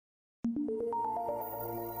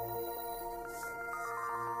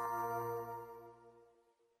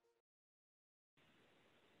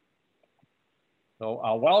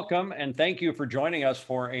Welcome and thank you for joining us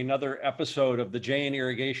for another episode of the Jane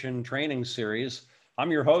Irrigation Training Series.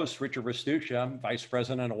 I'm your host, Richard Restuccia, Vice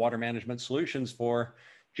President of Water Management Solutions for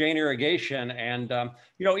Jane Irrigation. And,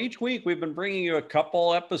 each week we've been bringing you a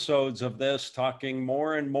couple episodes of this, talking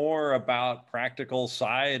more and more about practical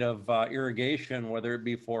side of irrigation, whether it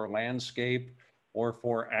be for landscape or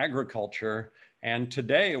for agriculture. And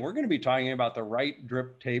today we're going to be talking about the right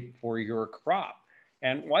drip tape for your crop.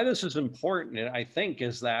 And why this is important, I think,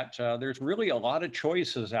 is that there's really a lot of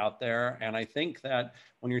choices out there. And I think that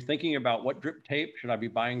when you're thinking about what drip tape should I be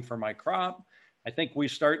buying for my crop, I think we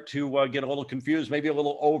start to get a little confused, maybe a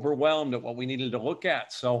little overwhelmed at what we needed to look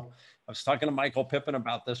at. So I was talking to Michael Pippin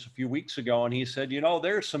about this a few weeks ago, and he said,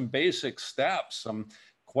 there's some basic steps, some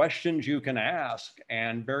questions you can ask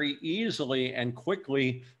and very easily and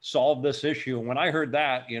quickly solve this issue. And when I heard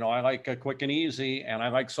that, I like a quick and easy, and I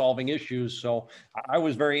like solving issues. So I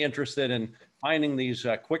was very interested in finding these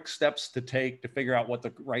quick steps to take to figure out what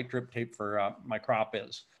the right drip tape for my crop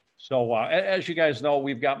is. So as you guys know,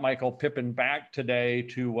 we've got Michael Pippin back today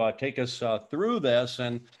to take us through this.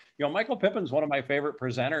 And Michael Pippin's one of my favorite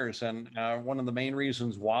presenters, and one of the main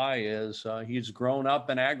reasons why is he's grown up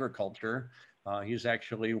in agriculture. He's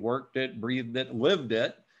actually worked it, breathed it, lived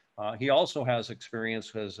it. He also has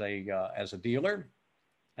experience as a dealer,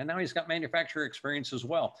 and now he's got manufacturer experience as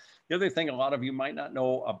well. The other thing a lot of you might not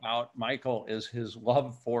know about Michael is his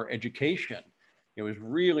love for education. He was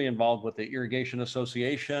really involved with the Irrigation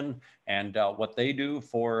Association and what they do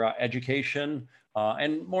for education.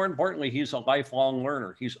 And more importantly, he's a lifelong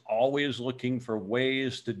learner. He's always looking for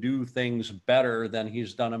ways to do things better than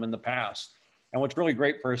he's done them in the past. And what's really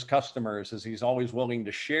great for his customers is he's always willing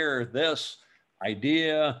to share this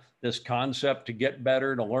idea, this concept to get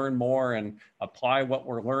better, to learn more, and apply what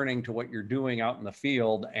we're learning to what you're doing out in the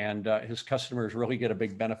field. And his customers really get a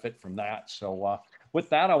big benefit from that. So with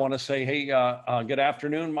that, I want to say, hey, good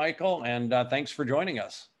afternoon, Michael, and thanks for joining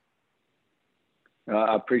us.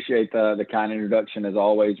 I appreciate the kind introduction as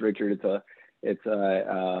always, Richard. It's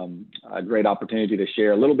a great opportunity to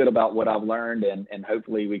share a little bit about what I've learned, and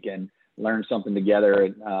hopefully we can learn something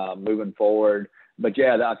together moving forward. But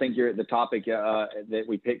yeah, I think the topic that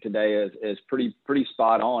we picked today is pretty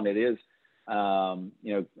spot on. It is,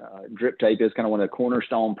 drip tape is kind of one of the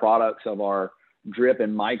cornerstone products of our drip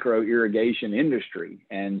and micro irrigation industry.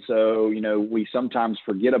 And so, we sometimes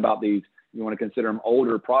forget about these. You want to consider them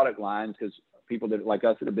older product lines because people that like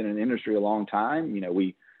us that have been in the industry a long time,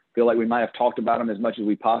 we feel like we might have talked about them as much as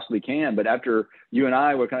we possibly can. But after you and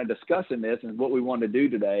I were kind of discussing this and what we wanted to do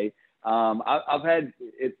today, I've had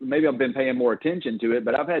it, maybe I've been paying more attention to it,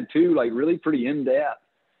 but I've had two really pretty in-depth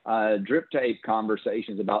drip tape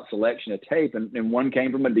conversations about selection of tape. And one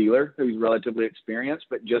came from a dealer who's relatively experienced,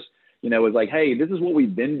 but just, was like, hey, this is what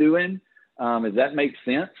we've been doing. Does that make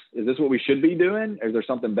sense? Is this what we should be doing? Is there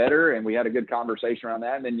something better? And we had a good conversation around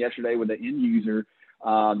that. And then yesterday with the end user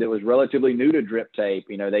that was relatively new to drip tape,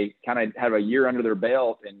 they kind of have a year under their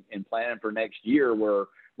belt and planning for next year where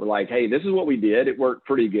we're like, hey, this is what we did. It worked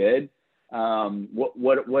pretty good.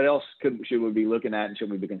 What else should we be looking at and should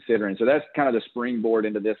we be considering? So that's kind of the springboard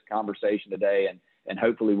into this conversation today. And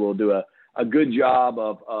hopefully we'll do a good job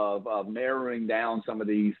of narrowing down some of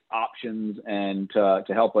these options and to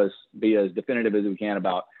help us be as definitive as we can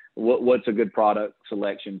about what's a good product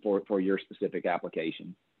selection for your specific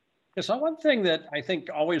application. Yeah, so one thing that I think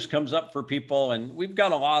always comes up for people, and we've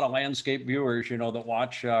got a lot of landscape viewers, that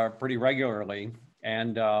watch pretty regularly.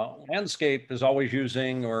 And landscape is always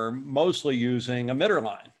using or mostly using emitter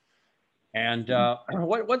line. And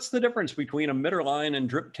what's the difference between emitter line and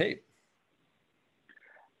drip tape?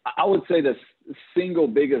 I would say the single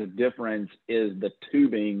biggest difference is the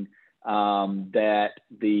tubing that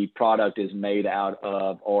the product is made out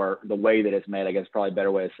of, or the way that it's made, I guess probably a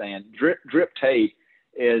better way of saying. Drip tape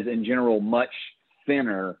is in general much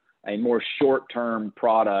thinner, a more short-term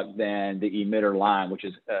product than the emitter line, which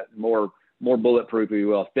is more bulletproof, if you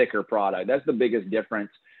will, thicker product. That's the biggest difference.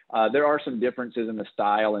 There are some differences in the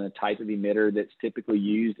style and the type of emitter that's typically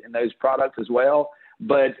used in those products as well.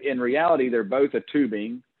 But in reality, they're both a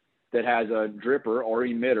tubing that has a dripper or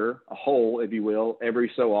emitter, a hole, if you will, every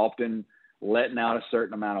so often letting out a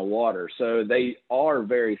certain amount of water. So they are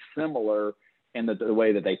very similar in the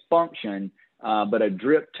way that they function. But a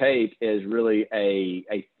drip tape is really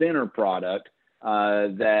a thinner product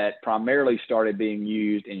that primarily started being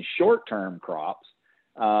used in short-term crops,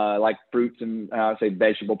 like fruits and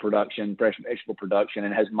vegetable production, fresh vegetable production,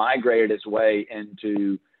 and has migrated its way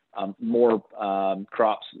into more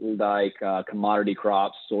crops like commodity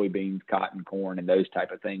crops, soybeans, cotton, corn, and those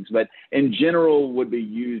type of things. But in general, would be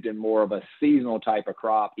used in more of a seasonal type of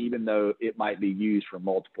crop, even though it might be used for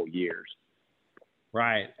multiple years.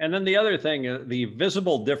 Right. And then the other thing, the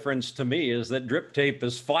visible difference to me is that drip tape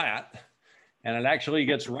is flat, and it actually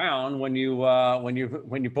gets round when you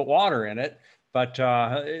put water in it, but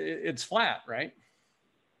it's flat, right?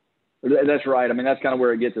 That's right. I mean, that's kind of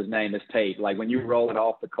where it gets its name, is tape. Like when you roll it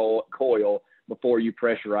off the coil before you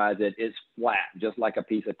pressurize it, it's flat, just like a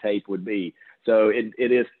piece of tape would be. So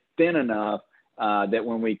it is thin enough that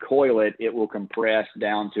when we coil it, it will compress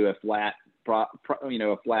down to a flat,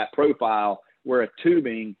 a flat profile, where a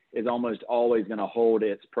tubing is almost always going to hold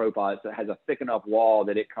its profile. It has a thick enough wall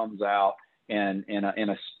that it comes out in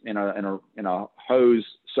a hose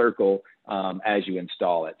circle as you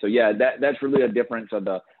install it. So yeah, that's really a difference of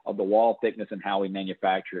the wall thickness and how we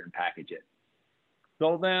manufacture it and package it.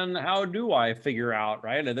 So then how do I figure out,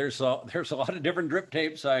 right? And there's a lot of different drip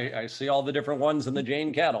tapes. I see all the different ones in the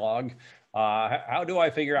Jane catalog. How do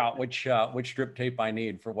I figure out which drip tape I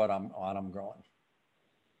need for what I'm growing?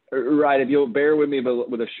 Right. If you'll bear with me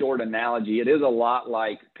with a short analogy, it is a lot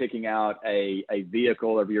like picking out a vehicle,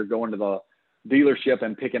 or if you're going to the dealership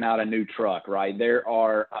and picking out a new truck, right? There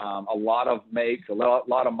are a lot of makes, a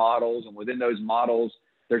lot of models, and within those models,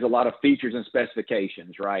 there's a lot of features and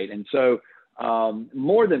specifications, right? And so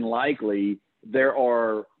more than likely, there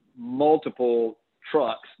are multiple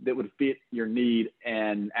trucks that would fit your need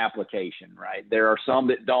and application, right? There are some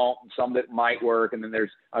that don't, some that might work, and then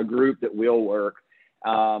there's a group that will work.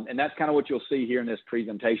 And that's kind of what you'll see here in this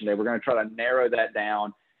presentation today. We're going to try to narrow that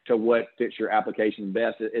down to what fits your application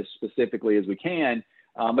best as specifically as we can.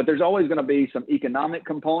 But there's always going to be some economic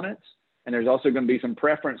components, and there's also going to be some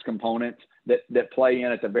preference components that play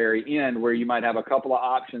in at the very end, where you might have a couple of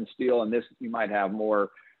options still, and this you might have more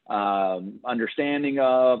understanding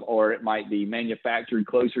of, or it might be manufactured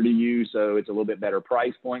closer to you, so it's a little bit better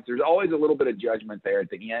price points. There's always a little bit of judgment there at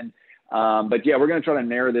the end. But yeah, we're going to try to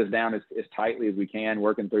narrow this down as tightly as we can,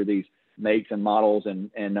 working through these makes and models and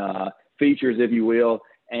features, if you will.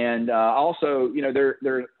 And also,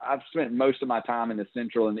 I've spent most of my time in the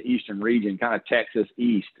central and the eastern region, kind of Texas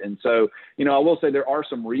east. And so, I will say there are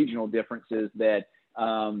some regional differences that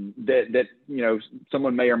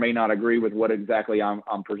someone may or may not agree with what exactly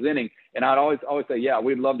I'm presenting. And I'd always say, yeah,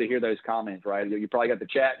 we'd love to hear those comments, right? You probably got the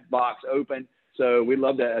chat box open. So we'd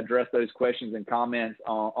love to address those questions and comments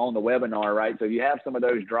on the webinar, right? So if you have some of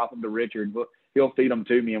those, drop them to Richard. He'll feed them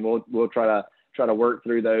to me, and we'll try to work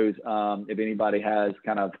through those if anybody has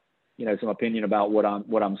kind of some opinion about what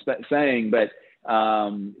I'm saying. But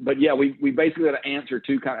yeah, we basically got to answer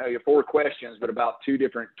four questions, but about two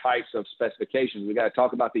different types of specifications. We got to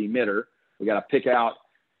talk about the emitter. We got to pick out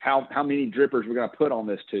how many drippers we're going to put on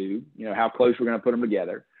this tube. How close we're going to put them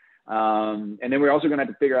together. And then we're also going to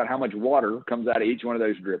have to figure out how much water comes out of each one of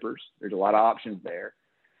those drippers. There's a lot of options there.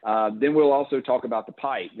 Then we'll also talk about the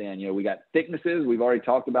pipe. Then, we got thicknesses. We've already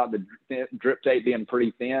talked about the drip tape being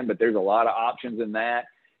pretty thin, but there's a lot of options in that.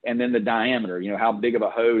 And then the diameter, how big of a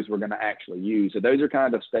hose we're going to actually use. So those are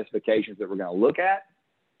kind of the specifications that we're going to look at.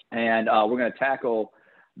 And we're going to tackle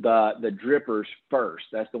the drippers first.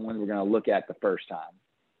 That's the one we're going to look at the first time.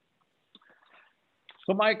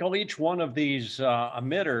 So Michael, each one of these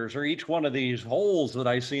emitters, or each one of these holes that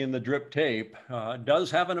I see in the drip tape does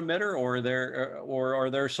have an emitter, or are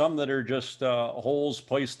there some that are just holes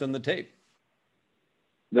placed in the tape?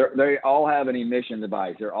 They all have an emission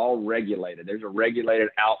device. They're all regulated. There's a regulated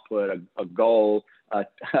output, a goal, a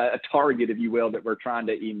target, if you will, that we're trying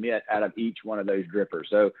to emit out of each one of those drippers.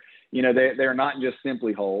 So, they're not just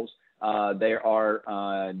simply holes. They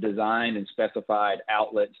are designed and specified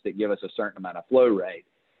outlets that give us a certain amount of flow rate.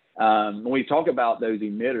 When we talk about those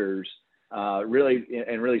emitters,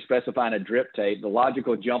 really specifying a drip tape, the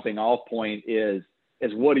logical jumping off point is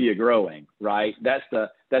what are you growing, right? That's the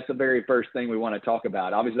very first thing we want to talk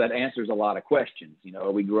about. Obviously, that answers a lot of questions.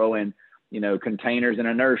 Are we growing, containers in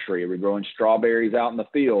a nursery? Are we growing strawberries out in the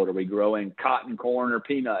field? Are we growing cotton, corn, or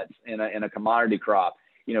peanuts in a commodity crop?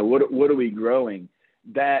 What are we growing?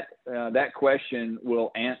 That question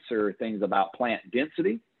will answer things about plant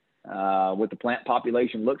density, what the plant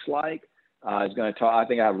population looks like. It's going to talk, I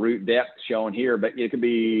think I have root depth shown here, but it could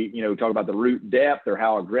be, talk about the root depth or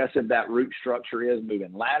how aggressive that root structure is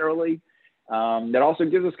moving laterally. That also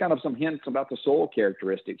gives us kind of some hints about the soil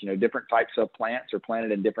characteristics. Different types of plants are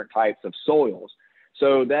planted in different types of soils.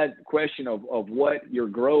 So that question of what you're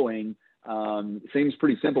growing seems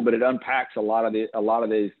pretty simple, but it unpacks a lot of these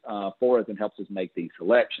for us and helps us make these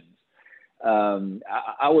selections.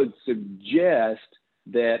 I would suggest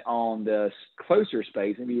that on the closer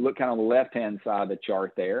spacing, if you look kind of on the left-hand side of the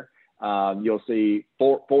chart there, you'll see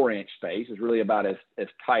 4-inch space is really about as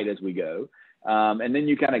tight as we go. And then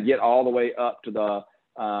you kind of get all the way up to the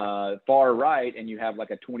far right, and you have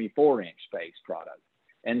like a 24-inch space product.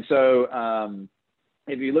 And so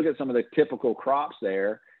if you look at some of the typical crops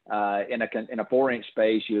there, in a 4-inch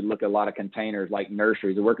space, you would look at a lot of containers like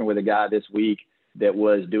nurseries. We're working with a guy this week that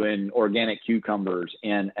was doing organic cucumbers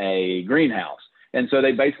in a greenhouse. And so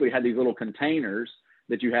they basically had these little containers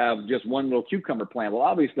that you have just one little cucumber plant. Well,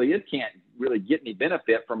 obviously it can't really get any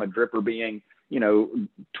benefit from a dripper being,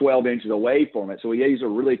 12 inches away from it. So we use a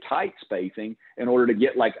really tight spacing in order to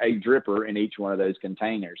get like a dripper in each one of those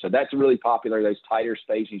containers. So that's really popular, those tighter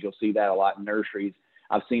spacings. You'll see that a lot in nurseries.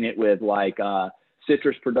 I've seen it with like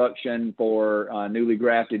citrus production for newly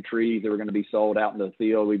grafted trees that are going to be sold out in the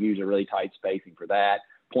field. We've used a really tight spacing for that.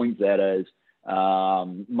 Poinsettias,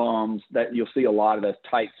 mums, that you'll see a lot of those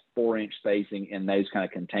tight 4-inch spacing in those kind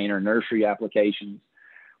of container nursery applications.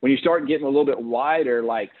 When you start getting a little bit wider,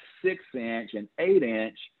 like 6-inch and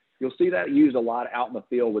 8-inch, you'll see that used a lot out in the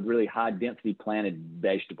field with really high density planted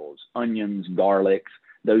vegetables, onions, garlics,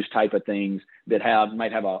 those type of things that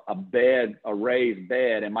might have a raised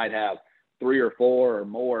bed and might have 3 or 4 or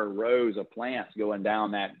more rows of plants going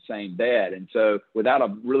down that same bed. And so without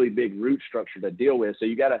a really big root structure to deal with, so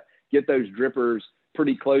you got to get those drippers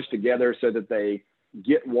pretty close together so that they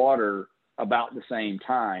get water about the same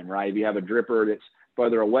time, right? If you have a dripper that's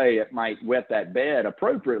further away, it might wet that bed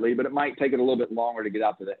appropriately, but it might take it a little bit longer to get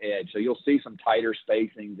out to the edge. So you'll see some tighter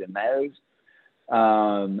spacings in those.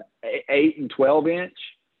 8 and 12-inch,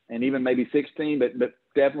 and even maybe 16, but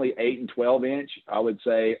definitely 8 and 12-inch, I would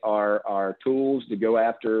say, are tools to go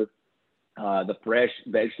after the fresh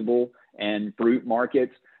vegetable and fruit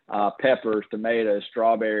markets. Peppers, tomatoes,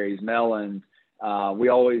 strawberries, melons. We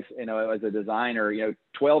always, as a designer,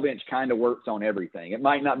 12-inch kind of works on everything. It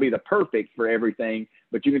might not be the perfect for everything,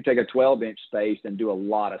 but you can take a 12-inch space and do a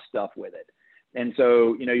lot of stuff with it. And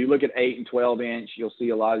so, you look at 8 and 12-inch, you'll see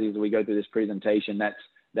a lot of these as we go through this presentation.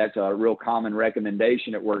 That's a real common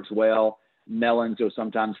recommendation. It works well. Melons you'll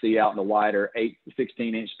sometimes see out in the wider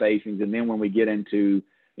 16-inch spacings. And then when we get into,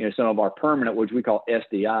 some of our permanent, which we call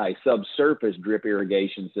SDI, subsurface drip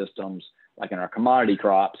irrigation systems, like in our commodity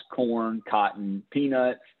crops, corn, cotton,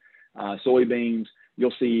 peanuts, soybeans,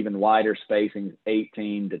 you'll see even wider spacings,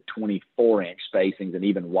 18 to 24-inch spacings, and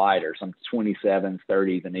even wider, some 27s,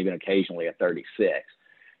 30s, and even occasionally a 36.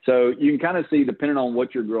 So you can kind of see, depending on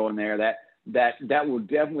what you're growing there, that will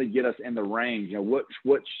definitely get us in the range.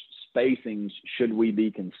 Which spacings should we be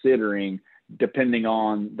considering depending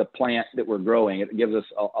on the plant that we're growing? It gives us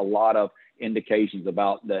a lot of indications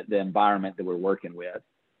about the environment that we're working with.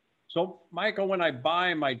 So, Michael, when I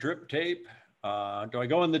buy my drip tape, do I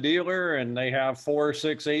go in the dealer and they have 4,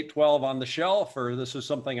 6, 8, 12 on the shelf, or this is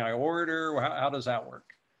something I order? How does that work?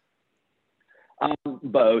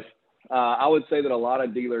 Both. I would say that a lot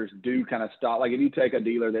of dealers do kind of stock. Like if you take a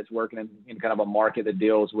dealer that's working in kind of a market that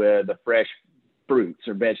deals with the fresh fruits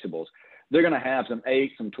or vegetables, they're going to have some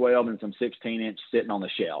 8, some 12, and some 16-inch sitting on the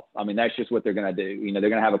shelf. I mean, that's just what they're going to do. They're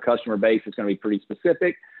going to have a customer base that's going to be pretty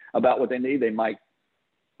specific about what they need. They might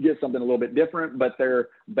get something a little bit different, but their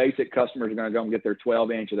basic customers are going to go and get their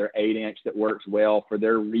 12-inch or their 8-inch that works well for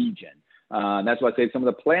their region. That's why I say some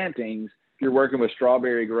of the plantings, if you're working with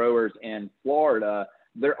strawberry growers in Florida,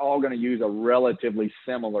 they're all going to use a relatively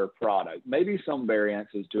similar product, maybe some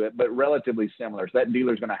variances to it, but relatively similar. So that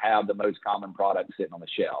dealer's going to have the most common product sitting on the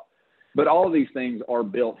shelf. But all of these things are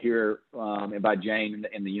built here by Jane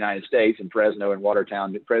in the United States, in Fresno and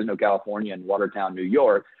Watertown, Fresno, California, and Watertown, New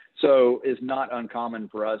York. So it's not uncommon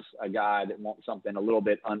for us, a guy that wants something a little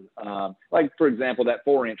bit, like, for example, that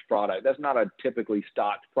 4-inch product. That's not a typically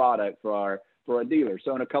stocked product for a dealer.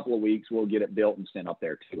 So in a couple of weeks, we'll get it built and sent up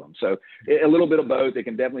there to them. So a little bit of both. It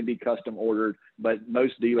can definitely be custom ordered, but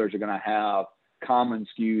most dealers are going to have common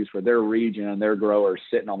SKUs for their region and their growers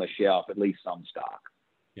sitting on the shelf, at least some stock.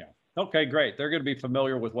 Yeah. Okay, great. They're going to be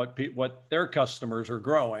familiar with what their customers are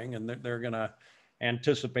growing, and they're going to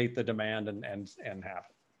anticipate the demand and have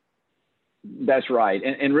it. That's right.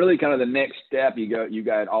 And really kind of the next step, you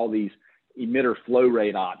got all these emitter flow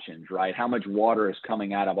rate options, right? How much water is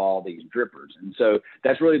coming out of all these drippers. And so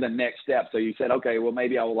that's really the next step. So you said, okay, well,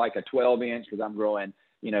 maybe I would like a 12-inch because I'm growing,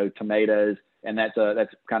 tomatoes. And that's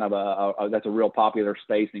kind of that's a real popular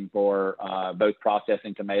spacing for both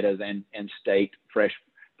processing tomatoes and state fresh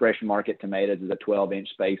market tomatoes is a 12-inch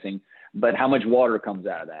spacing. But how much water comes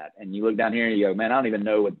out of that? And you look down here and you go, man, I don't even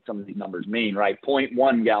know what some of these numbers mean, right?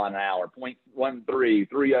 0.1 gallon an hour, 0.13,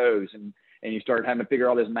 3 O's, and you start having to figure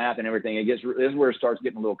all this math and everything. This is where it starts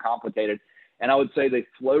getting a little complicated. And I would say the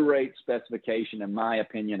flow rate specification, in my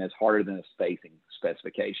opinion, is harder than a spacing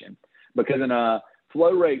specification, because in a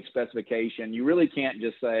flow rate specification, you really can't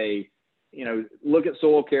just say, look at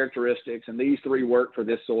soil characteristics and these 3 work for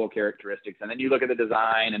this soil characteristics. And then you look at the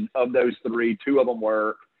design, and of those 3, 2 of them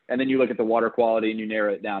work. And then you look at the water quality and you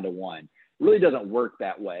narrow it down to 1. It really doesn't work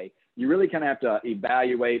that way. You really kind of have to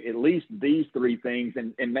evaluate at least these 3 things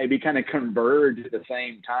and maybe kind of converge at the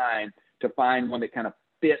same time to find one that kind of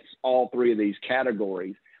fits all 3 of these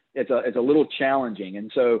categories. It's a little challenging.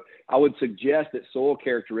 And so I would suggest that soil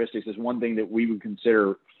characteristics is one thing that we would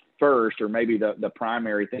consider first, or maybe the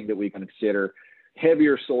primary thing that we can consider.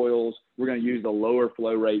 Heavier soils, we're going to use the lower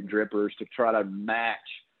flow rate drippers to try to match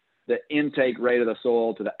the intake rate of the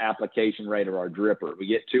soil to the application rate of our dripper. We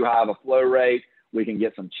get too high of a flow rate, we can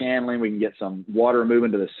get some channeling, we can get some water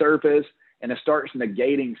moving to the surface, and it starts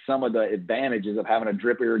negating some of the advantages of having a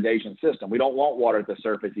drip irrigation system. We don't want water at the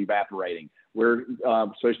surface evaporating. We're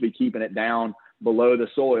supposed to be keeping it down below the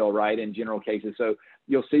soil, right, in general cases. So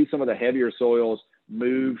you'll see some of the heavier soils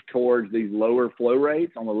move towards these lower flow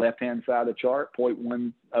rates on the left-hand side of the chart,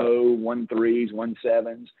 0.10, 1.3s,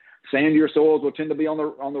 1.7s. Sandier soils will tend to be on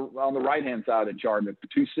the right-hand side of the chart,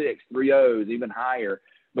 2.6, 3.0s, even higher,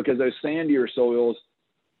 because those sandier soils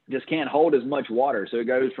just can't hold as much water. So it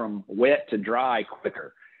goes from wet to dry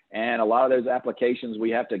quicker. And a lot of those applications,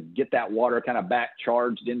 we have to get that water kind of back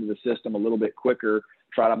charged into the system a little bit quicker,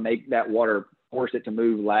 try to make that water, force it to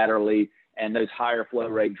move laterally. And those higher flow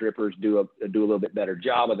rate drippers do a little bit better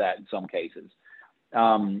job of that in some cases.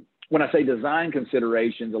 When I say design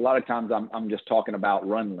considerations, a lot of times I'm just talking about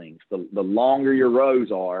run lengths. The longer your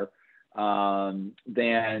rows are,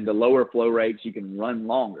 then the lower flow rates you can run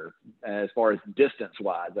longer as far as distance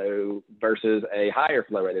wise, though, versus a higher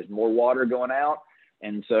flow rate. There's more water going out,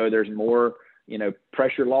 and so there's more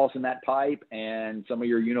pressure loss in that pipe, and some of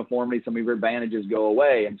your uniformity, some of your advantages go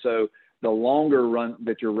away. And so the longer run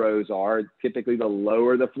that your rows are, typically the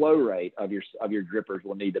lower the flow rate of your drippers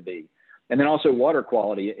will need to be. And then also water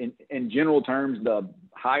quality. In general terms, the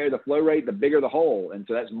higher the flow rate, the bigger the hole. And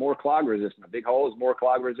so that's more clog resistant. A big hole is more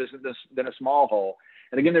clog resistant than a small hole.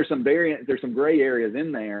 And again, there's some gray areas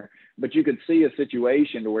in there, but you could see a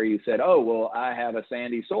situation to where you said, oh, well, I have a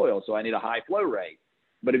sandy soil, so I need a high flow rate.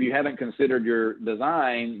 But if you haven't considered your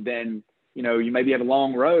design, then you maybe have a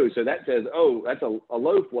long row. So that says, oh, that's a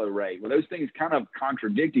low flow rate. Well, those things kind of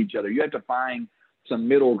contradict each other. You have to find some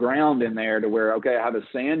middle ground in there to where, okay, I have a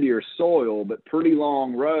sandier soil, but pretty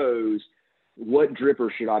long rows. What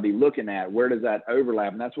dripper should I be looking at? Where does that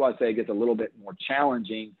overlap? And that's why I say it gets a little bit more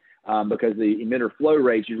challenging, because the emitter flow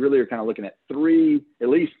rates, you really are kind of looking at at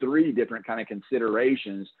least three different kind of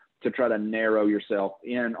considerations to try to narrow yourself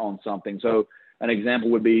in on something. So an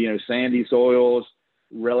example would be, sandy soils,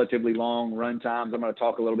 relatively long run times. I'm going to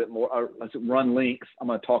talk a little bit more, run lengths. I'm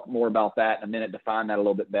going to talk more about that in a minute, define that a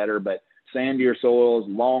little bit better. But sandier soils,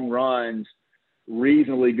 long runs,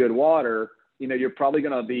 reasonably good water, you're probably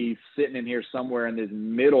going to be sitting in here somewhere in these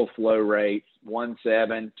middle flow rates,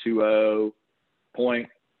 1.7, 2.0,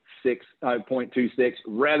 0.26,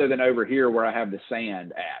 rather than over here where I have the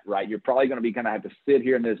sand at, right? You're probably going to be kind of have to sit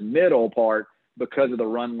here in this middle part because of the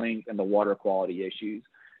run length and the water quality issues.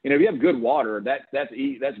 If you have good water,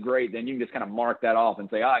 that's great. Then you can just kind of mark that off and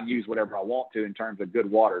say, I can use whatever I want to in terms of good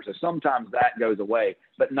water. So sometimes that goes away,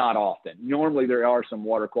 but not often. Normally there are some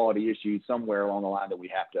water quality issues somewhere along the line that we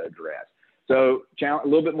have to address. So a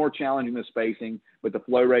little bit more challenging the spacing, but the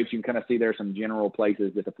flow rates, you can kind of see there are some general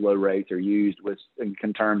places that the flow rates are used in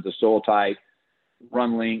terms of soil type,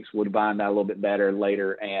 run lengths, we'll define that a little bit better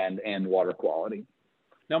later, and water quality.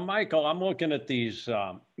 Now, Michael, I'm looking at these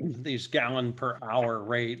gallon per hour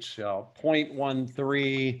rates,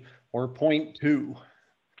 0.13 or 0.2.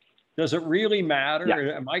 Does it really matter?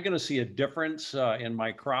 Yeah. Am I going to see a difference in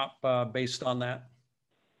my crop based on that?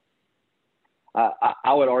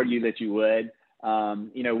 I would argue that you would.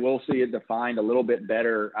 We'll see it defined a little bit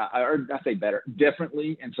better, or I say better,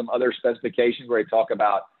 differently in some other specifications where they talk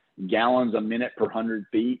about gallons a minute per 100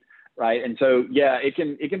 feet. Right. And so, yeah, it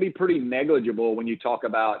can be pretty negligible when you talk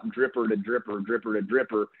about dripper to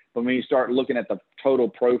dripper. But when you start looking at the total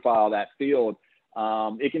profile of that field,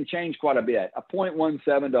 it can change quite a bit. A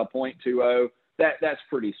 0.17 to a 0.20, that's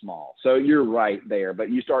pretty small. So you're right there. But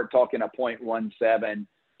you start talking a 0.17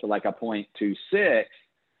 to like a 0.26,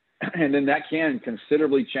 and then that can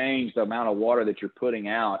considerably change the amount of water that you're putting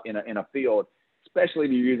out in a field, especially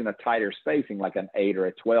if you're using a tighter spacing like an 8 or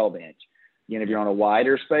a 12 inch. If you're on a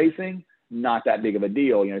wider spacing, not that big of a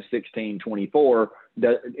deal. 16, 24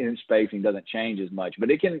 inch spacing doesn't change as much,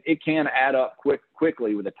 but it can add up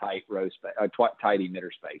quickly with a tight emitter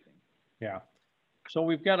spacing. Yeah. So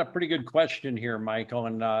we've got a pretty good question here, Michael,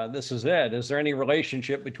 and this is it. Is there any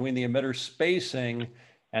relationship between the emitter spacing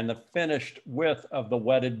and the finished width of the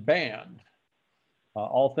wetted band?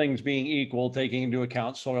 All things being equal, taking into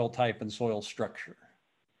account soil type and soil structure.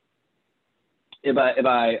 If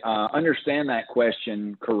I understand that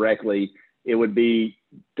question correctly, it would be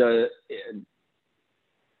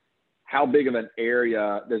how big of an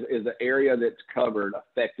area is the area that's covered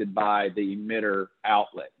affected by the emitter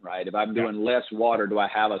outlet, right? If I'm doing less water, do I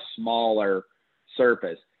have a smaller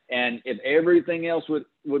surface? And if everything else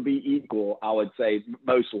would be equal, I would say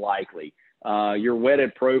most likely. Your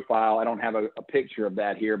wetted profile, I don't have a picture of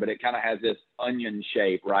that here, but it kind of has this onion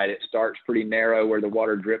shape, right? It starts pretty narrow where the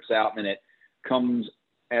water drips out, and then it comes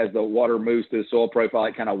as the water moves through the soil profile,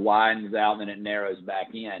 it kind of widens out and then it narrows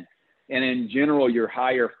back in. And in general, your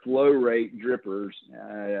higher flow rate drippers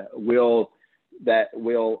that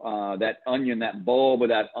onion, that bulb of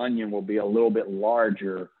that onion will be a little bit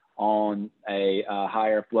larger on a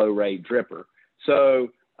higher flow rate dripper. So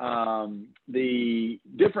the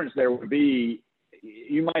difference there would be,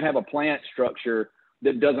 you might have a plant structure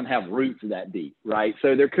that doesn't have roots that deep, right?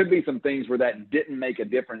 So there could be some things where that didn't make a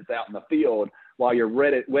difference out in the field, while your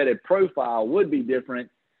wetted profile would be different.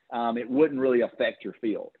 It wouldn't really affect your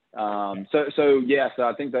field. So yes,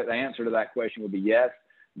 I think that the answer to that question would be yes.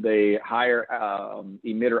 The higher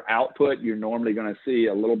emitter output, you're normally going to see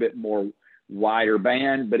a little bit more wider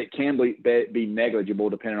band, but it can be negligible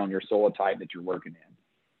depending on your soil type that you're working in.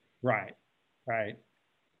 Right, right.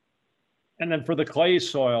 And then for the clay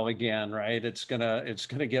soil again, right? It's gonna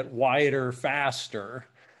get wider faster,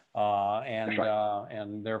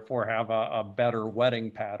 and therefore have a better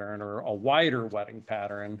wetting pattern or a wider wetting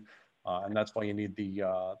pattern, and that's why you need the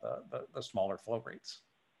smaller flow rates.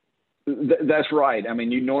 That's right. I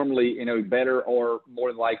mean, you normally, better or more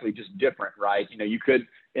than likely just different, right? You could,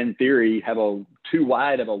 in theory, have too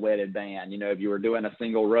wide of a wetted band. If you were doing a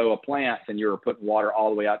single row of plants and you were putting water all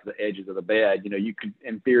the way out to the edges of the bed, you could,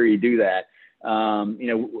 in theory, do that.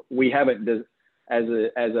 We haven't, as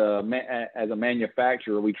a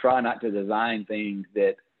manufacturer, we try not to design things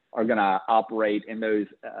that are going to operate in those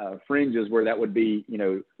fringes where that would be,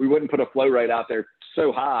 we wouldn't put a flow rate out there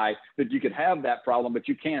so high that you could have that problem, but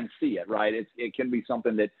you can see it, right? It can be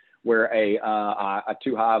something that where a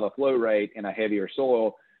too high of a flow rate in a heavier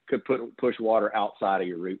soil could push water outside of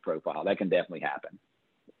your root profile. That can definitely happen.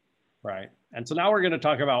 Right. And so now we're going to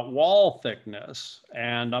talk about wall thickness,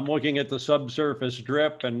 and I'm looking at the subsurface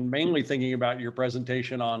drip and mainly thinking about your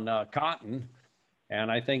presentation on cotton. And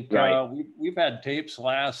I think we've had tapes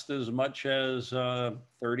last as much as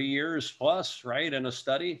 30 years plus, right, in a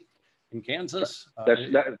study in Kansas.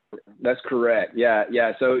 That's correct.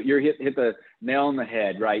 Yeah. So you're hit the nail on the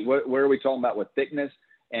head, right? Where are we talking about with thickness?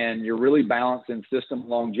 And you're really balancing system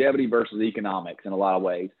longevity versus economics in a lot of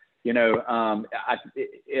ways. If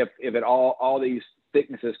all these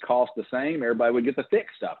thicknesses cost the same, everybody would get the thick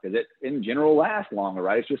stuff because it in general lasts longer,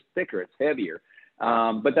 right? It's just thicker, it's heavier.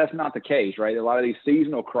 But that's not the case, right? A lot of these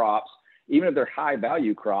seasonal crops, even if they're high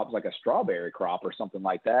value crops, like a strawberry crop or something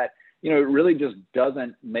like that, it really just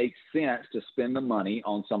doesn't make sense to spend the money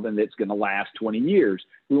on something that's going to last 20 years.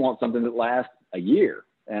 We want something that lasts a year.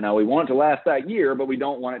 And we want it to last that year, but we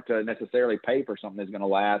don't want it to necessarily pay for something that's going to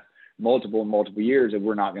last multiple years if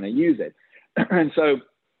we're not going to use it. And so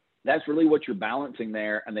that's really what you're balancing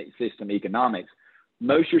there in the system economics.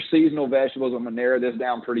 Most of your seasonal vegetables, I'm going to narrow this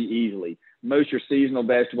down pretty easily. Most of your seasonal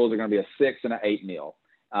vegetables are going to be a 6 and an 8 mil.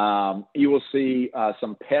 You will see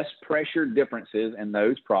some pest pressure differences in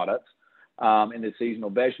those products in the seasonal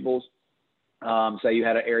vegetables. Say you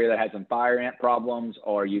had an area that had some fire ant problems,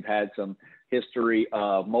 or you've had some history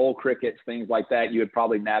of mole crickets, things like that. You would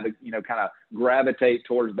probably kind of gravitate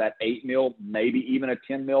towards that 8 mil, maybe even a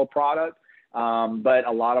 10 mil product. But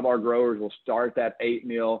a lot of our growers will start that 8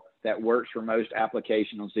 mil that works for most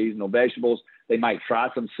application on seasonal vegetables. They might try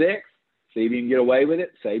some 6. See if you can get away with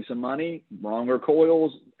it, save some money, longer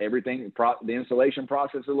coils, everything, the installation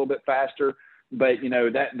process is a little bit faster. But,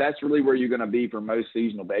 that's really where you're going to be for most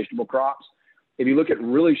seasonal vegetable crops. If you look at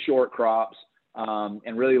really short crops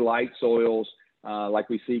and really light soils, like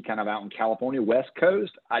we see kind of out in California, West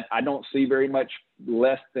Coast, I don't see very much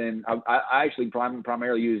less than, I actually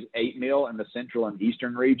primarily use 8 mil in the central and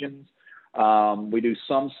eastern regions. We do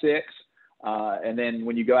some 6. And then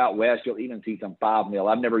when you go out west, you'll even see some 5 mil.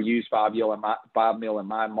 I've never used 5 mil in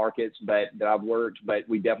my markets, but that I've worked, but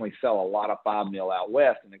we definitely sell a lot of 5 mil out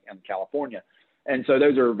west in California. And so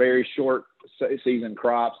those are very short season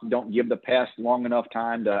crops. Don't give the pest long enough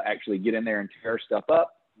time to actually get in there and tear stuff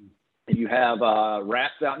up. If you have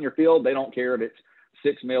rats out in your field, they don't care if it's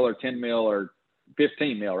 6 mil or 10 mil or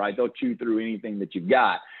 15 mil, right? They'll chew through anything that you've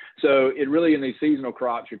got. So it really, in these seasonal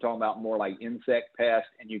crops, you're talking about more like insect pests,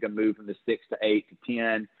 and you can move from the 6 to 8 to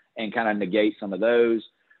 10 and kind of negate some of those.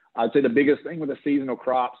 I'd say the biggest thing with the seasonal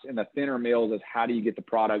crops and the thinner mills is how do you get the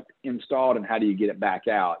product installed and how do you get it back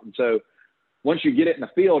out? And so once you get it in the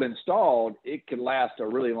field installed, it could last a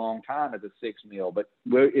really long time as a 6 mil. But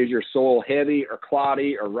is your soil heavy or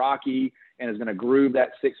cloddy or rocky and is going to groove that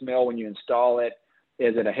 6 mil when you install it?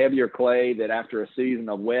 Is it a heavier clay that after a season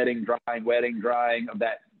of wetting, drying of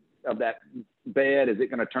that bed, is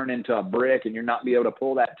it going to turn into a brick and you're not be able to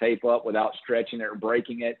pull that tape up without stretching it or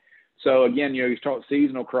breaking it? So again, you talk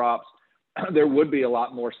seasonal crops, there would be a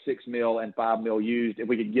lot more 6 mil and 5 mil used if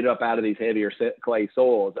we could get up out of these heavier clay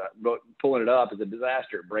soils. But pulling it up is a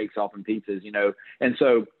disaster. It breaks off in pieces, And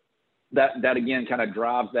so that again kind of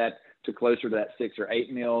drives that to closer to that 6 or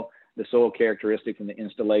 8 mil, the soil characteristics and the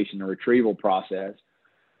installation and retrieval process.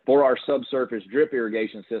 For our subsurface drip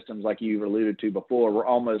irrigation systems, like you alluded to before, we're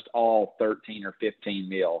almost all 13 or 15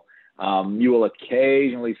 mil. You will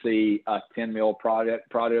occasionally see a 10 mil project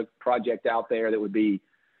out there that would be,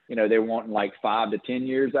 they're wanting like 5 to 10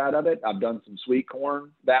 years out of it. I've done some sweet corn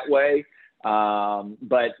that way.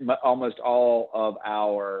 But almost all of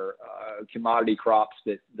our commodity crops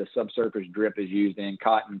that the subsurface drip is used in,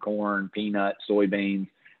 cotton, corn, peanuts, soybeans,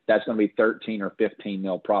 that's going to be 13 or 15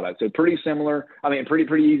 mil products. So pretty similar. I mean,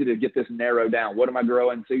 pretty easy to get this narrowed down. What am I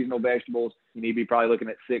growing? Seasonal vegetables. You need to be probably looking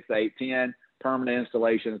at 6, 8, 10. Permanent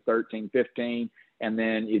installations, 13, 15. And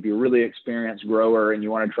then if you're really experienced grower and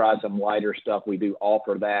you want to try some lighter stuff, we do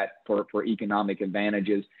offer that for economic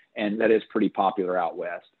advantages. And that is pretty popular out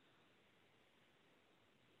west.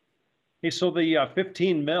 Hey, so the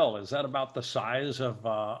 15 mil, is that about the size of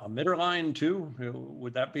a midderline too?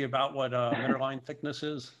 Would that be about what a midderline thickness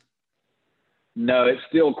is? No, it's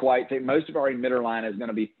still quite thick. Most of our midderline is going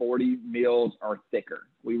to be 40 mils or thicker.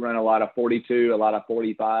 We run a lot of 42, a lot of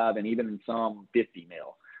 45, and even some 50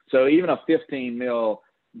 mil. So even a 15 mil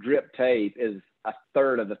drip tape is a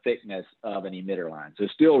third of the thickness of an emitter line. So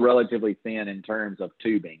still relatively thin in terms of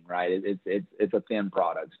tubing, right? It's a thin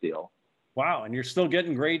product still. Wow, and you're still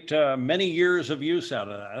getting great many years of use out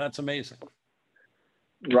of that. That's amazing.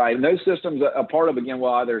 Right, and those systems, a part of, again,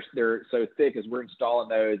 why they're so thick is we're installing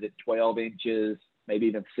those at 12 inches, maybe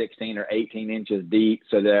even 16 or 18 inches deep.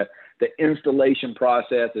 So the installation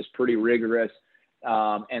process is pretty rigorous,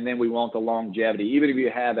 and then we want the longevity. Even if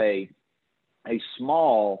you have a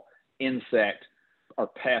small insect or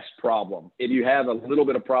pest problem, if you have a little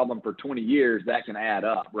bit of problem for 20 years, that can add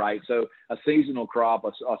up, right? So a seasonal crop,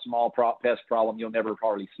 a small pest problem, you'll never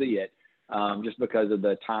hardly see it. Just because of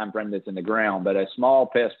the time frame that's in the ground. But a small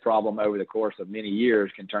pest problem over the course of many years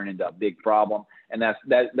can turn into a big problem. And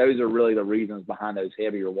those are really the reasons behind those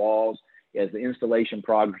heavier walls, is the installation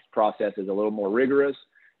process is a little more rigorous.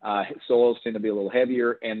 Soils tend to be a little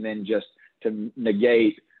heavier, and then just to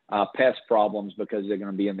negate pest problems because they're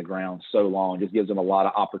going to be in the ground so long, just gives them a lot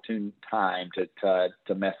of opportune time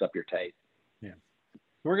to mess up your tape.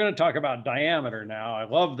 We're going to talk about diameter now. I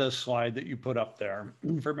love this slide that you put up there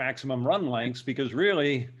for maximum run lengths, because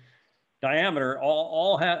really diameter,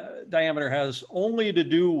 diameter has only to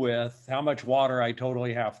do with how much water I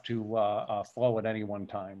totally have to flow at any one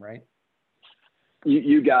time, right?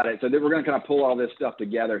 You got it. So then we're going to kind of pull all this stuff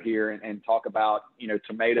together here and talk about,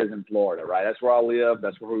 tomatoes in Florida, right? That's where I live.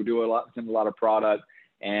 That's where we do send a lot of product.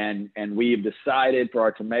 And we've decided for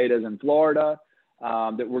our tomatoes in Florida,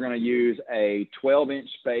 that we're going to use a 12-inch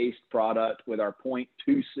spaced product with our 0.26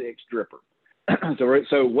 dripper.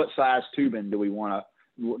 So what size tubing do we want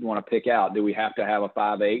to pick out? Do we have to have a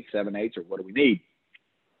 5/8, 7/8, or what do we need?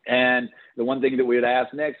 And the one thing that we would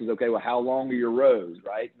ask next is, okay, well, how long are your rows,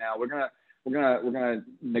 right? Now we're gonna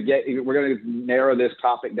narrow this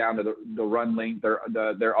topic down to the run length.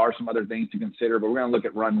 There are some other things to consider, but we're going to look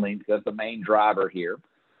at run length. That's the main driver here.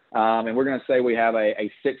 And we're going to say we have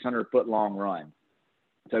a 600-foot long run.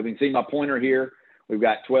 So you can see my pointer here. We've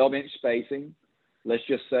got 12-inch spacing. Let's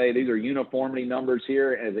just say these are uniformity numbers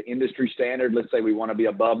here. As an industry standard, let's say we want to be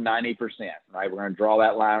above 90%, right? We're going to draw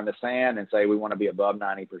that line in the sand and say we want to be above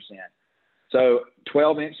 90%. So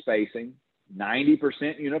 12-inch spacing,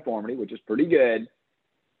 90% uniformity, which is pretty good.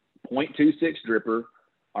 0.26 dripper.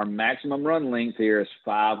 Our maximum run length here is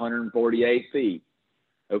 548 feet.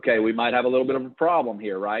 Okay, we might have a little bit of a problem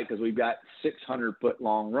here, right? Because we've got 600-foot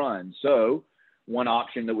long runs. So one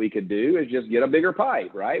option that we could do is just get a bigger pipe,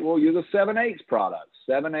 right? We'll use a 7/8 product.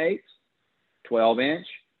 7/8, 12-inch,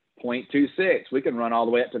 0.26. We can run all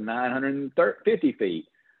the way up to 950 feet.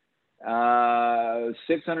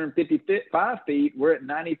 655 feet, we're at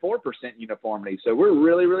 94% uniformity. So we're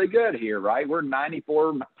really, really good here, right? We're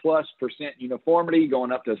 94+% uniformity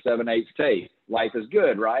going up to 7/8 tape. Life is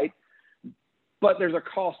good, right? But there's a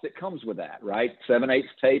cost that comes with that, right? 7/8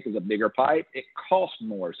 tape is a bigger pipe. It costs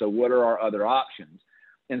more. So what are our other options?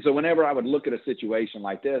 And so whenever I would look at a situation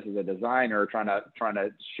like this as a designer, trying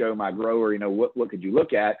to show my grower, what could you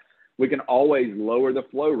look at? We can always lower the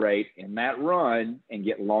flow rate in that run and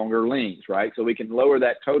get longer lengths, right? So we can lower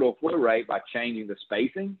that total flow rate by changing the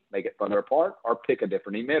spacing, make it further apart, or pick a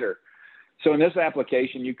different emitter. So in this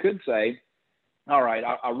application, you could say, all right,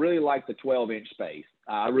 I really like the 12-inch space.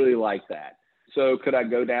 I really like that. So could I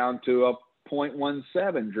go down to a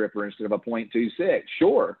 0.17 dripper instead of a 0.26?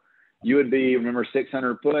 Sure. You would be, remember,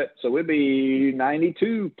 600 foot, so it would be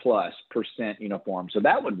 92+% uniform. So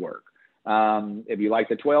that would work. If you like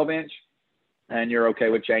the 12-inch and you're okay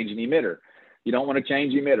with changing emitter. You don't want to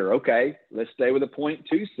change emitter. Okay, let's stay with a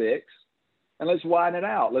 0.26 and let's widen it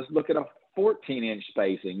out. Let's look at a 14-inch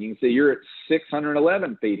spacing. You can see you're at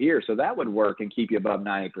 611 feet here, so that would work and keep you above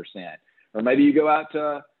 90%. Or maybe you go out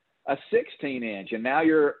to a 16-inch and now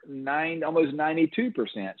you're almost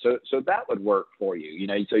 92%. So that would work for you.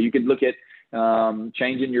 So you could look at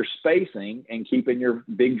changing your spacing and keeping your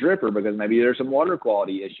big dripper because maybe there's some water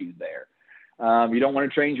quality issues there. You don't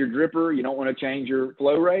want to change your dripper. You don't want to change your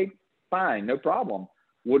flow rate. Fine, no problem.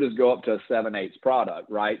 We'll just go up to a 7/8 product,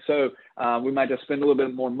 right? So we might just spend a little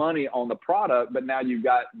bit more money on the product, but now you've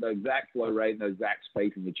got the exact flow rate and the exact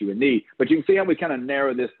spacing that you would need. But you can see how we kind of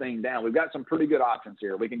narrow this thing down. We've got some pretty good options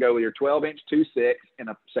here. We can go with your 12-inch 2/6 and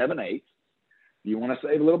a 7/8. If you want to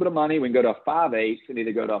save a little bit of money, we can go to a 5/8 and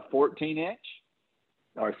either go to a 14-inch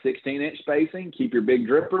or a 16-inch spacing, keep your big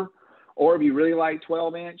dripper. Or if you really like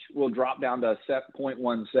 12-inch, we'll drop down to a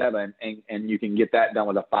 0.17 and you can get that done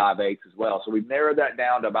with a 5/8 as well. So we've narrowed that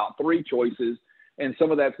down to about 3 choices. And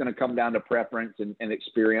some of that's going to come down to preference and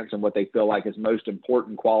experience and what they feel like is most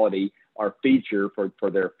important quality or feature for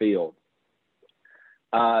their field.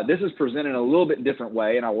 This is presented in a little bit different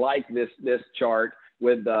way. And I like this chart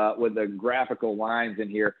with the graphical lines in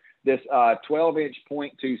here. This 12-inch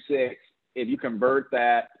 0.26, if you convert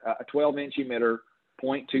that, a 12-inch emitter,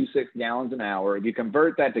 0.26 gallons an hour. If you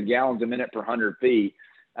convert that to gallons a minute per 100 feet,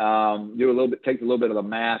 takes a little bit of the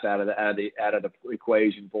math out of the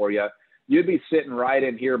equation for you. You'd be sitting right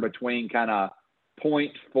in here between kind of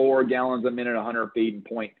 0.4 gallons a minute 100 feet and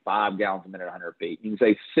 0.5 gallons a minute 100 feet. You can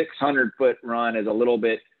say 600 foot run is a little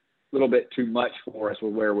bit too much for us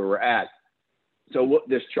with where we were at. So what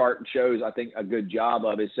this chart shows, I think, a good job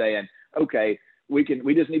of is saying, okay, we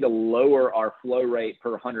just need to lower our flow rate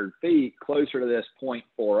per 100 feet closer to this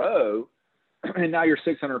 0.40, and now your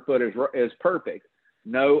 600 foot is perfect.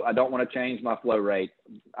 No, I don't want to change my flow rate.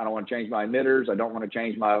 I don't want to change my emitters. I don't want to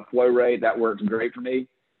change my flow rate. That works great for me.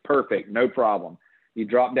 Perfect, no problem. You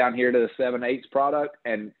drop down here to the 7/8 product,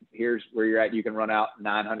 and here's where you're at. You can run out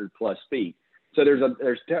 900+ feet. So there's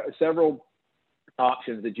several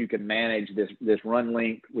options that you can manage this run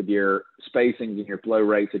length with your spacings and your flow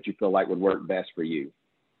rates that you feel like would work best for you.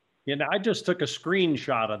 I just took a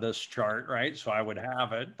screenshot of this chart, right? So I would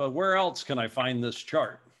have it, but where else can I find this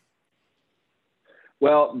chart?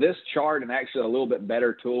 Well, this chart and actually a little bit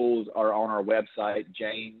better tools are on our website,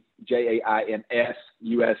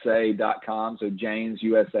 JAINSUSA.com. So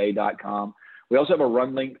JAINSUSA.com. We also have a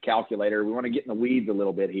run length calculator. We want to get in the weeds a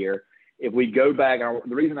little bit here. If we go back,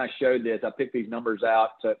 the reason I showed this, I picked these numbers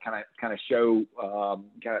out to kind of show,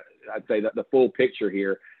 I'd say the full picture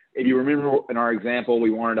here. If you remember in our example,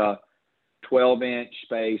 we wanted a 12-inch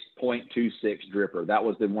space 0.26 dripper. That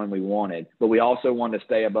was the one we wanted, but we also wanted to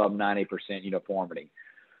stay above 90% uniformity.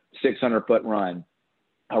 600 foot run.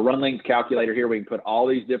 A run length calculator here, we can put all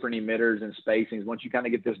these different emitters and spacings. Once you kind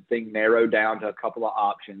of get this thing narrowed down to a couple of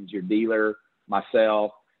options, your dealer,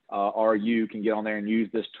 myself, or you can get on there and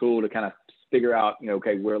use this tool to kind of figure out,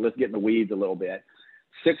 okay, let's get in the weeds a little bit.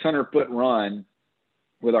 600 foot run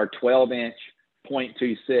with our 12-inch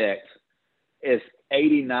 0.26 is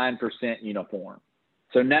 89% uniform.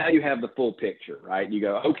 So now you have the full picture, right? You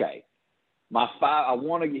go, okay,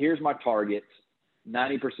 here's my targets,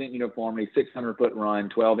 90% uniformity, 600 foot run,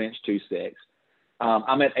 12-inch 2.6.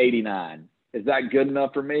 I'm at 89. Is that good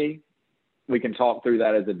enough for me? We can talk through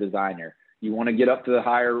that as a designer. You want to get up to the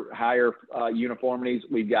higher uniformities,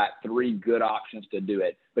 we've got 3 good options to do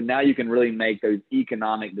it. But now you can really make those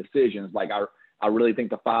economic decisions. Like I really think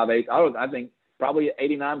the 5/8, I think probably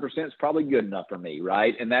 89% is probably good enough for me,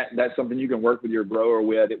 right? And that's something you can work with your grower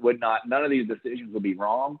with. None of these decisions will be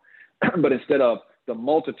wrong. But instead of a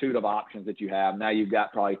multitude of options that you have. Now you've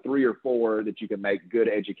got probably 3 or 4 that you can make good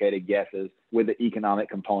educated guesses with the economic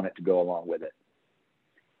component to go along with it.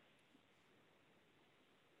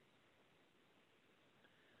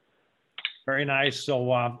 Very nice.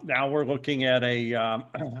 So now we're looking at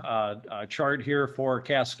a chart here for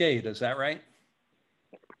Cascade. Is that right?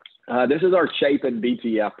 This is our Chapin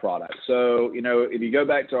BTF product. So, you know, if you go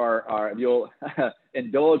back to if you'll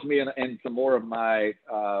indulge me in some more of my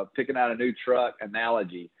picking out a new truck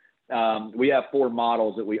analogy, we have 4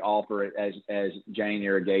 models that we offer as Jane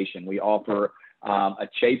Irrigation. We offer a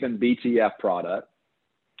Chapin BTF product,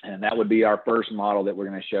 and that would be our first model that we're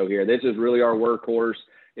going to show here. This is really our workhorse,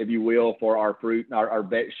 if you will, for our fruit, our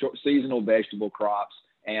seasonal vegetable crops,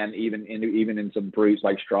 and even in some fruits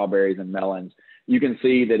like strawberries and melons. You can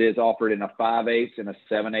see that it's offered in a 5/8 and a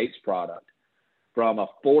 7/8 product, from a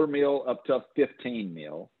 4 mil up to a 15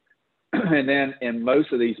 mil. And then in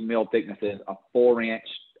most of these mil thicknesses, a 4-inch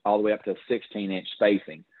all the way up to 16-inch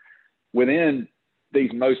spacing. Within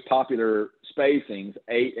these most popular spacings,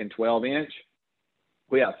 8 and 12-inch,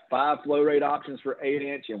 we have 5 flow rate options for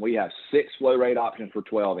 8-inch, and we have 6 flow rate options for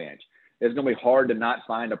 12-inch. It's going to be hard to not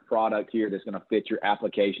find a product here that's going to fit your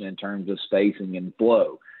application in terms of spacing and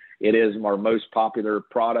flow. It is our most popular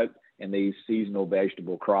product in these seasonal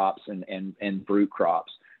vegetable crops and fruit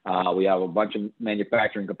crops. We have a bunch of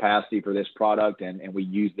manufacturing capacity for this product, and we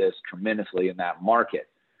use this tremendously in that market.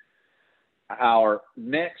 Our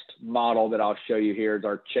next model that I'll show you here is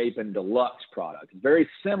our Chapin Deluxe product. Very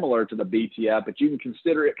similar to the BTF, but you can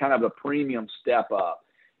consider it kind of a premium step up.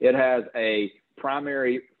 It has a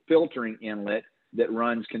primary filtering inlet that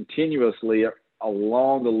runs continuously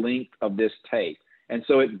along the length of this tape. And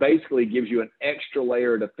so it basically gives you an extra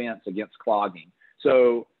layer of defense against clogging.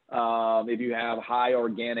 So if you have high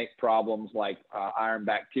organic problems like iron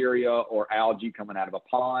bacteria or algae coming out of a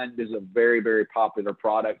pond, this is a very, very popular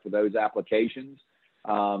product for those applications.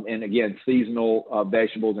 And again, seasonal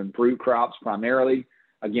vegetables and fruit crops primarily.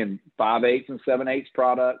 Again, 5/8 and 7/8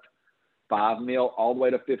 product, 5 mil all the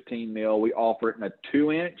way to 15 mil. We offer it in a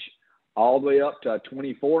 2-inch all the way up to a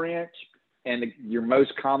 24-inch. And your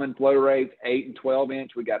most common flow rates, 8 and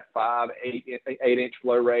 12-inch, we got 5 8-inch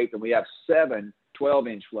flow rates, and we have 7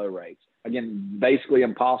 12-inch flow rates. Again, basically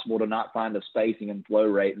impossible to not find a spacing and flow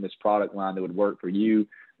rate in this product line that would work for you.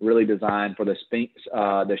 Really designed for the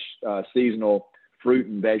seasonal fruit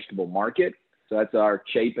and vegetable market. So that's our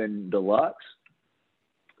Chapin Deluxe.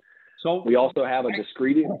 So we also have a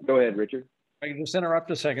discrete. Go ahead, Richard. I can just interrupt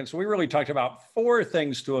a second. So we really talked about 4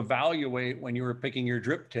 things to evaluate when you were picking your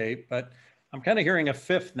drip tape, but I'm kind of hearing a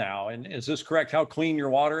 5th now. And is this correct? How clean your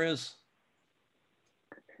water is?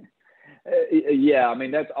 Yeah, I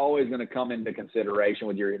mean, that's always going to come into consideration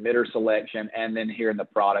with your emitter selection, and then here in the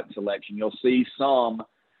product selection. You'll see some,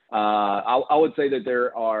 I would say that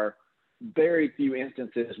there are very few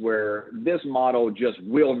instances where this model just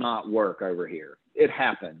will not work over here. It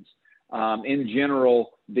happens. In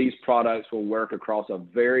general, these products will work across a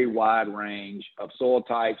very wide range of soil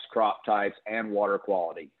types, crop types, and water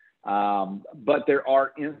quality. But there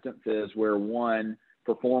are instances where one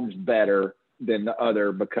performs better than the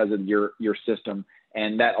other because of your system,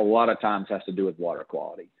 and that a lot of times has to do with water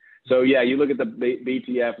quality. So yeah, you look at the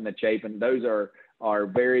BTF and the Chapin; those are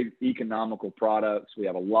very economical products. We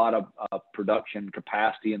have a lot of production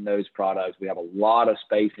capacity in those products. We have a lot of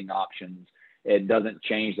spacing options. It doesn't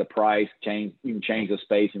change the price. You can change the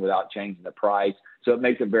spacing without changing the price. So it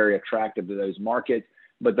makes it very attractive to those markets.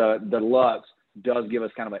 But the Deluxe does give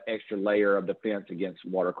us kind of an extra layer of defense against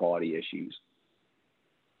water quality issues.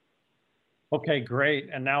 Okay, great.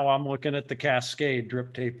 And now I'm looking at the Cascade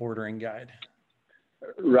drip tape ordering guide.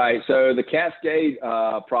 Right. So the Cascade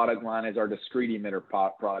product line is our discrete emitter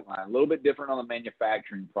product line. A little bit different on the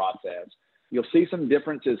manufacturing process. You'll see some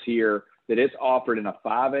differences here that it's offered in a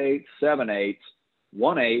 5/8, 7/8,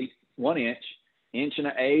 1/8, 1-inch, 1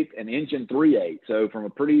 1/8, and 1 3/8. So from a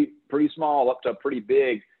pretty small up to a pretty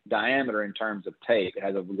big diameter in terms of tape. It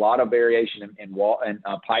has a lot of variation in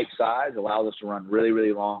pipe size, allows us to run really,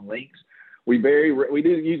 really long lengths. We do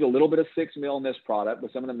use a little bit of 6 mil in this product,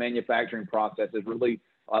 but some of the manufacturing processes really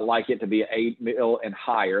like it to be 8 mil and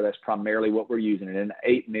higher. That's primarily what we're using it in.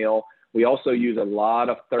 8 mil. We also use a lot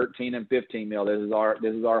of 13 and 15 mil. This is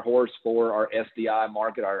our horse for our SDI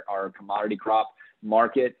market, our commodity crop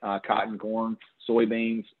market, cotton, corn,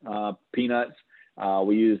 soybeans, peanuts.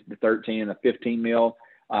 We use the 13 and the 15 mil.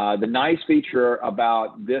 The nice feature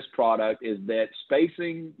about this product is that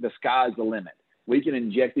spacing, the sky's the limit. We can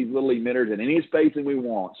inject these little emitters in any spacing we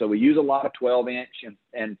want. So we use a lot of 12-inch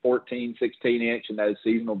and 14, 16-inch in those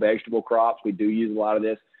seasonal vegetable crops. We do use a lot of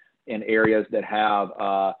this. in areas that have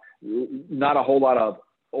not a whole lot of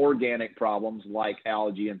organic problems like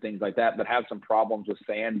algae and things like that, but have some problems with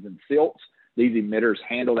sands and silts. These emitters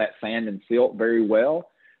handle that sand and silt very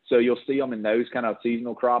well. So you'll see them in those kind of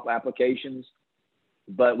seasonal crop applications.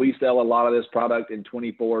 But we sell a lot of this product in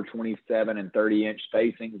 24, 27, and 30-inch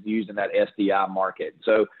spacings used in that SDI market.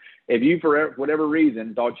 So if you, for whatever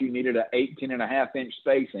reason, thought you needed an 18.5-inch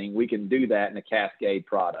spacing, we can do that in a Cascade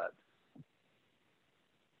product.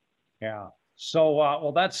 Yeah. So,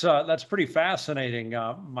 well, that's pretty fascinating,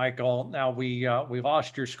 Michael. Now we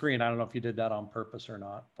lost your screen. I don't know if you did that on purpose or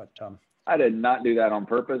not, but I did not do that on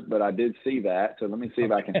purpose, but I did see that. So let me see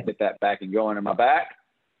if I can get that back and going. Am I back?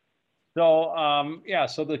 So, yeah,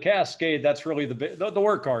 so the Cascade, that's really the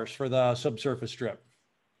workhorse for the subsurface drip.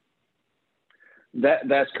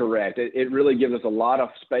 That's correct. It really gives us a lot of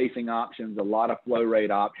spacing options, a lot of flow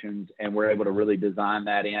rate options, and we're able to really design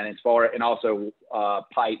that in and also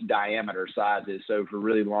pipe diameter sizes. So for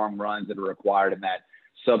really long runs that are required in that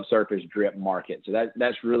subsurface drip market. So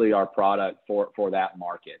that's really our product for that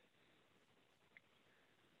market.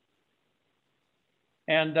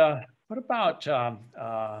 And what about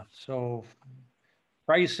so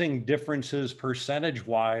pricing differences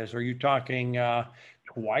percentage-wise? Are you talking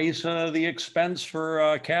twice the expense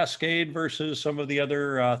for Cascade versus some of the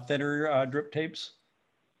other thinner drip tapes?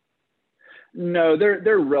 No,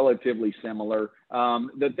 they're relatively similar.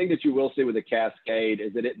 The thing that you will see with the Cascade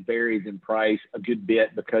is that it varies in price a good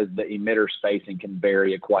bit because the emitter spacing can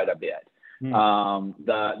vary quite a bit.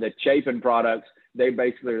 The Chapin products, they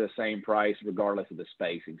basically are the same price regardless of the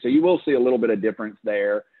spacing. So you will see a little bit of difference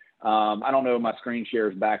there. I don't know if my screen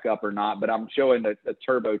share is back up or not, but I'm showing the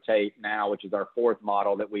Turbo Tape now, which is our fourth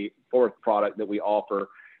product that we offer.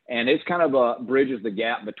 And it's kind of bridges the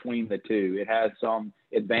gap between the two. It has some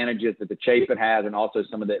advantages that the Chapin has and also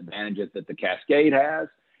some of the advantages that the Cascade has.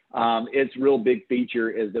 Its real big feature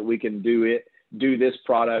is that we can do this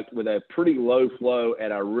product with a pretty low flow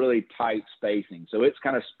at a really tight spacing. So its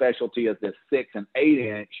kind of specialty is this 6 and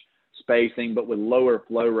 8-inch spacing, but with lower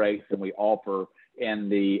flow rates than we offer in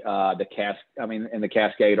the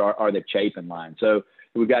Cascade or the Chapin line. So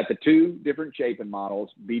we've got the two different Chapin models,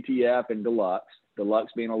 BTF and Deluxe.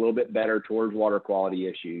 Deluxe being a little bit better towards water quality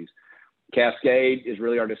issues. Cascade is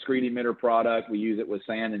really our discrete emitter product. We use it with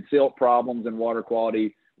sand and silt problems and water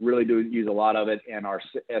quality. Really do use a lot of it in our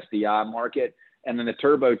SDI market. And then the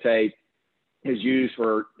Turbo Tape is used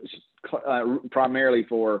for primarily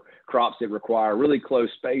for crops that require really close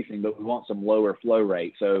spacing, but we want some lower flow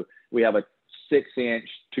rate. So we have a 6-inch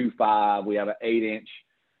 2.5, we have an 8-inch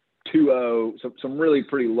 2.0, so some really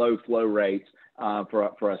pretty low flow rates for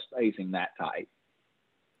a spacing that tight.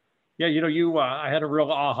 Yeah, I had a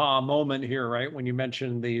real aha moment here, right, when you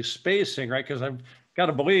mentioned the spacing, right? Because I've got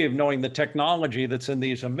to believe, knowing the technology that's in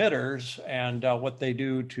these emitters and what they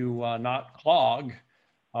do to not clog,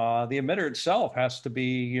 the emitter itself has to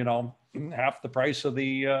be, half the price of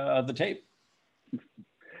the tape.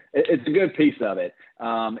 It's a good piece of it.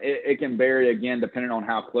 It can vary, again, depending on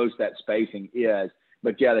how close that spacing is.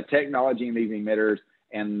 But yeah, the technology in these emitters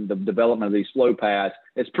and the development of these flow paths,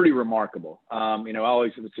 it's pretty remarkable. I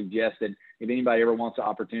always suggest that if anybody ever wants the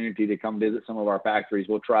opportunity to come visit some of our factories,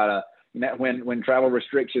 we'll try to, when travel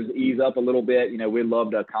restrictions ease up a little bit, we'd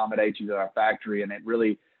love to accommodate you at our factory. And it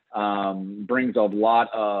really brings a lot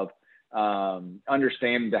of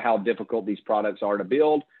understanding to how difficult these products are to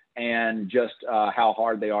build and just how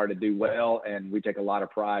hard they are to do well. And we take a lot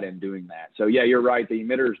of pride in doing that. So yeah, you're right. The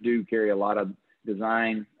emitters do carry a lot of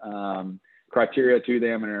design criteria to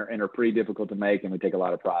them and are pretty difficult to make, and we take a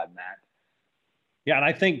lot of pride in that. Yeah, and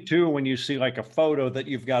I think too, when you see like a photo that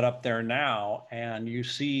you've got up there now, and you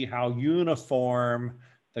see how uniform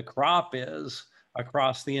the crop is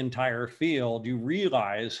across the entire field, you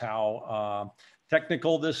realize how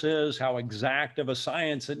technical this is, how exact of a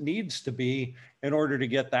science it needs to be in order to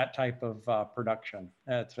get that type of production.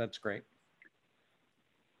 That's great.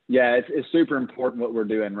 Yeah, it's super important what we're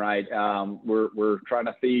doing, right? We're trying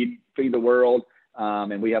to feed the world,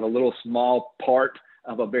 and we have a little small part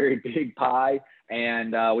of a very big pie,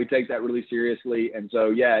 and we take that really seriously. And so,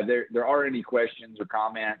 yeah, there are any questions or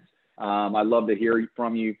comments, I'd love to hear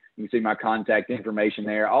from you. You can see my contact information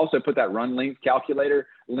there. I also put that run length calculator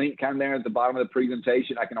link kind of there at the bottom of the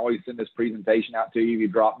presentation. I can always send this presentation out to you if you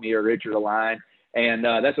drop me or Richard a line. And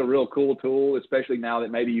that's a real cool tool, especially now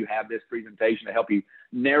that maybe you have this presentation to help you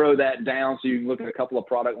narrow that down so you can look at a couple of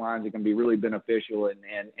product lines that can be really beneficial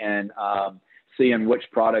and seeing which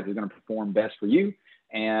product is going to perform best for you.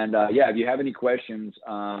 And yeah, if you have any questions,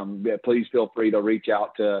 please feel free to reach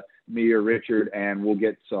out to me or Richard, and we'll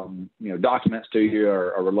get some documents to you,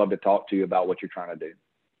 or would love to talk to you about what you're trying to do.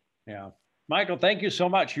 Yeah. Michael, thank you so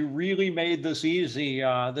much. You really made this easy,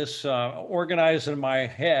 organized in my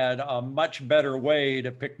head a much better way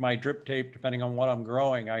to pick my drip tape depending on what I'm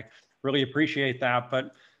growing. I really appreciate that.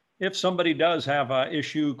 But if somebody does have an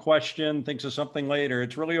issue, question, thinks of something later,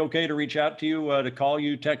 it's really okay to reach out to you, to call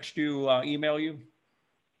you, text you, email you.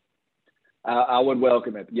 I would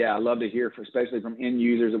welcome it. Yeah, I love to hear, especially from end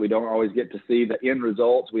users that we don't always get to see the end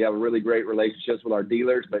results. We have a really great relationships with our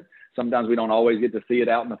dealers, but sometimes we don't always get to see it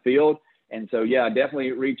out in the field. And so, yeah,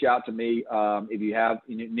 definitely reach out to me if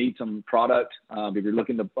you need some product. If you're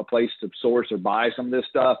looking to a place to source or buy some of this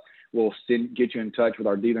stuff, we'll get you in touch with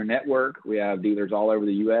our dealer network. We have dealers all over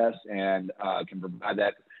the U.S. and can provide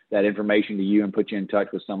that information to you and put you in touch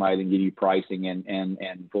with somebody and give you pricing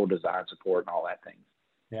and full design support and all that things.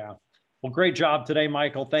 Yeah. Well, great job today,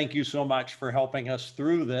 Michael. Thank you so much for helping us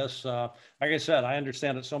through this. Like I said, I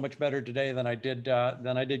understand it so much better today than I did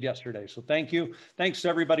yesterday. So thank you. Thanks to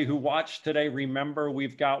everybody who watched today. Remember,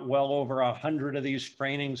 we've got well over 100 of these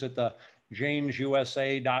trainings at the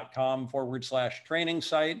janesusa.com/training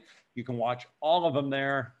site. You can watch all of them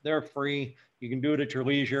there. They're free. You can do it at your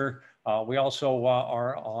leisure. We also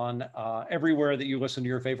are on everywhere that you listen to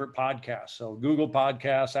your favorite podcasts. So Google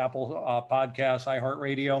Podcasts, Apple Podcasts,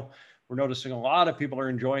 iHeartRadio. We're noticing a lot of people are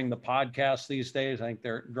enjoying the podcast these days. I think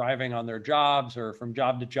they're driving on their jobs or from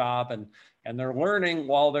job to job, and they're learning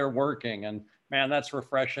while they're working. And man, that's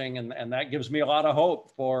refreshing. And that gives me a lot of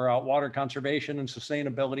hope for water conservation and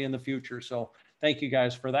sustainability in the future. So thank you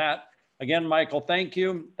guys for that. Again, Michael, thank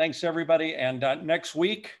you. Thanks everybody. And next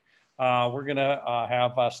week, we're going to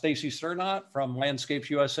have Stacy Cernot from Landscapes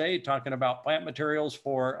USA talking about plant materials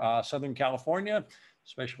for Southern California,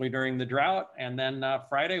 especially during the drought. And then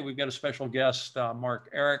Friday, we've got a special guest,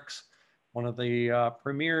 Mark Eriks, one of the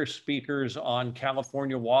premier speakers on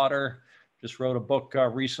California water. Just wrote a book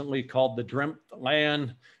recently called The Dreamt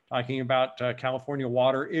Land, talking about California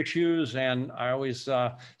water issues. And I always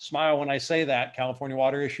smile when I say that, California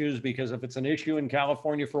water issues, because if it's an issue in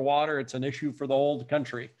California for water, it's an issue for the whole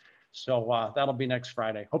country. So that'll be next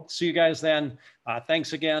Friday. Hope to see you guys then.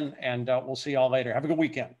 Thanks again, and we'll see y'all later. Have a good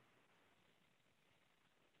weekend.